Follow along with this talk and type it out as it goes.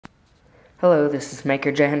Hello, this is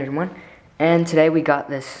Maker J101, and today we got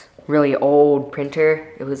this really old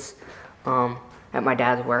printer. It was at my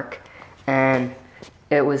dad's work, and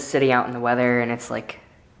it was sitting out in the weather, and it's like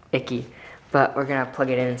icky. But we're gonna plug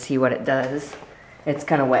it in and see what it does. It's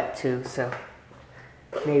kind of wet too, so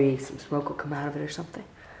maybe some smoke will come out of it or something.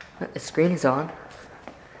 But the screen is on,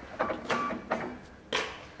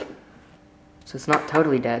 so it's not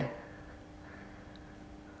totally dead.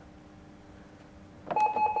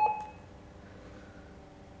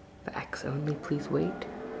 Backs only, please wait.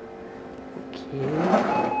 Okay.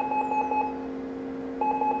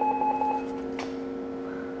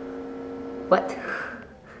 What?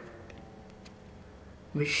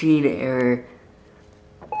 Machine error.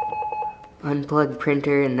 Unplug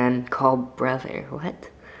printer and then call brother. What?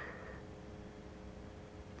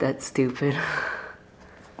 That's stupid.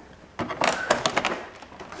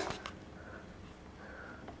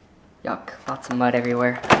 Yuck, lots of mud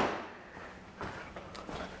everywhere.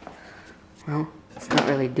 Well, it's not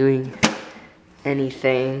really doing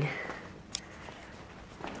anything.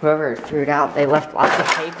 Whoever threw it out, they left lots of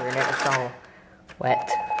paper and it was all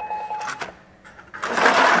wet.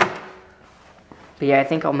 But yeah, I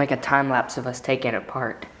think I'll make a time lapse of us taking it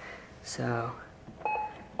apart. So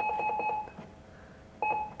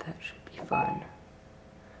that should be fun.